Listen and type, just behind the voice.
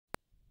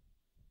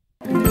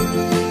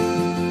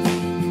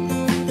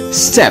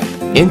Step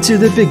into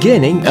the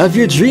beginning of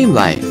your dream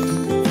life.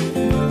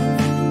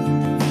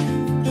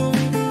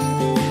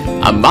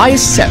 Amaia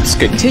Steps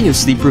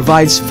continuously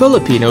provides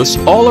Filipinos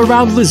all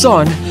around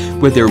Luzon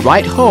with the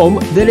right home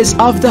that is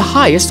of the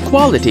highest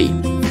quality.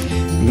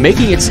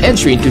 Making its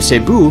entry into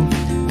Cebu,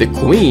 the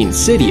Queen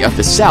City of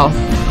the South,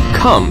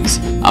 comes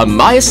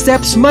Amaia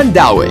Steps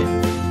Mandaue.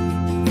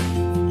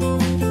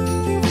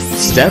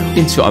 Step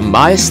into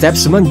Amaia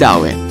Steps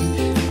Mandaue,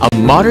 a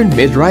modern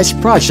mid-rise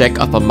project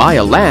of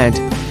Amaia Land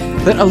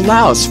that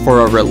allows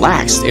for a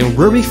relaxed and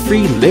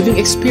worry-free living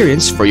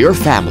experience for your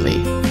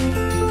family.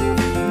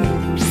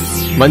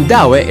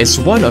 Mandaue is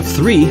one of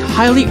 3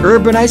 highly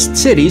urbanized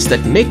cities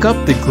that make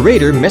up the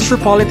greater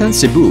Metropolitan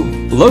Cebu.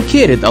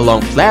 Located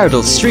along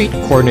Plaridel Street,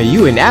 corner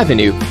UN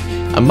Avenue,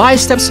 Amaia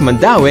Steps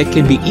Mandaue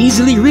can be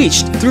easily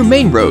reached through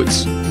main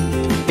roads.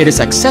 It is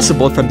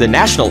accessible from the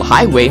National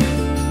Highway.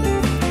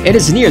 It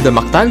is near the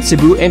Mactan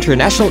Cebu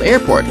International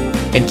Airport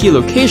and key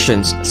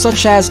locations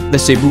such as the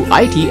Cebu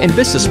IT and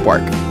Business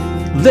Park.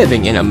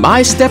 Living in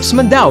Amaia Steps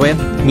Mandaue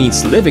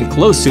means living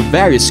close to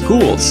various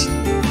schools,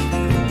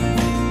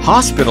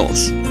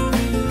 hospitals,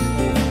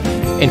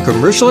 and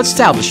commercial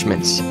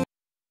establishments.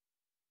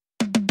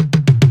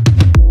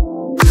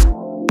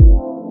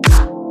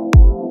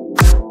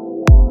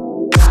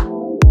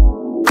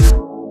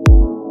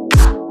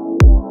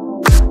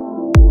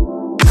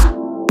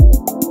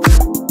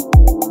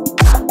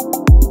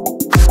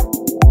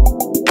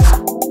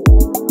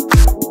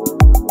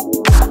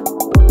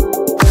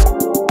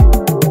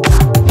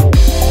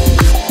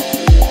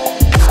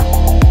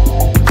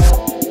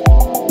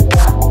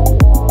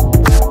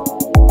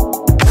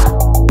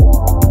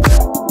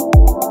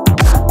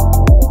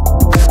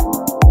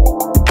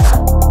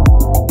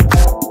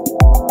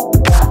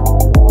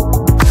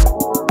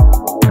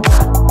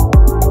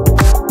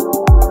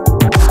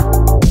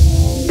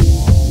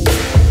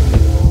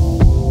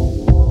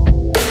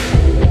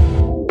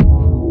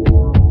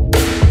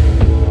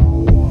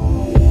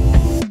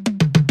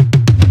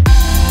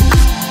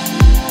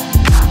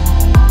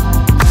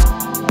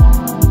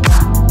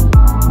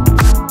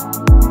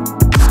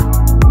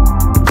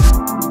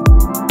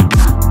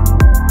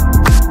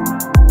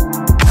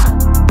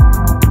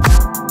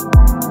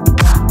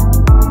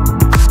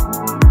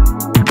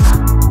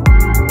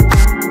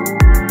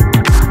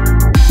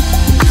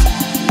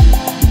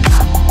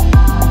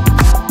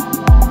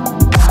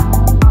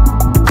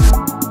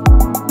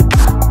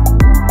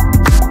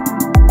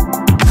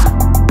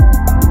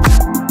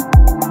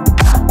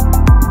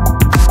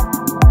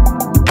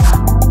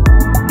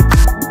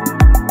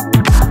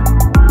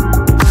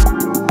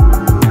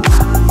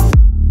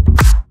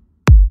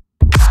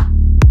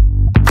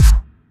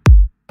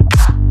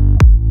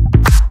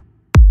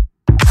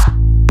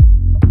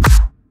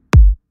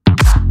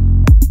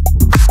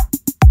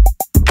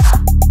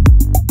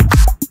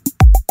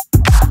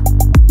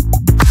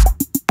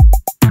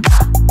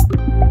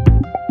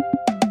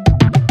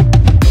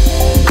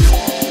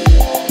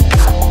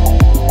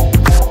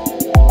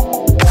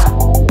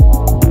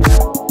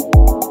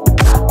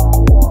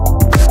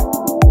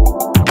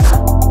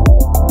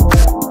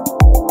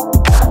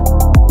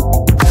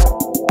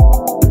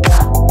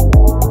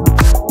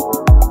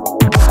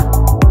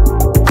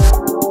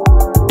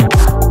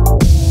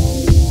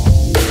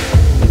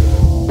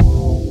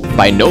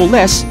 By no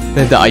less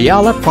than the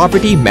Ayala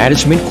Property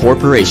Management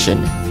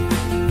Corporation.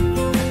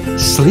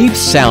 Sleep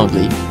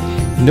soundly,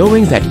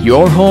 knowing that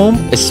your home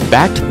is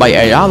backed by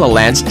Ayala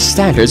Land's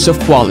standards of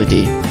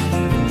quality.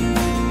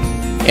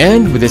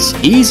 And with its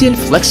easy and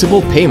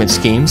flexible payment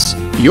schemes,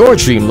 your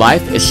dream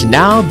life is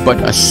now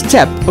but a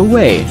step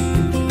away.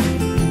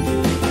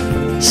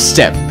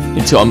 Step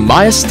into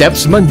Amaia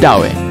Steps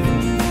Mandaue.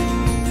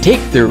 Take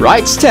the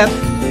right step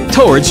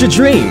towards your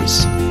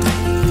dreams.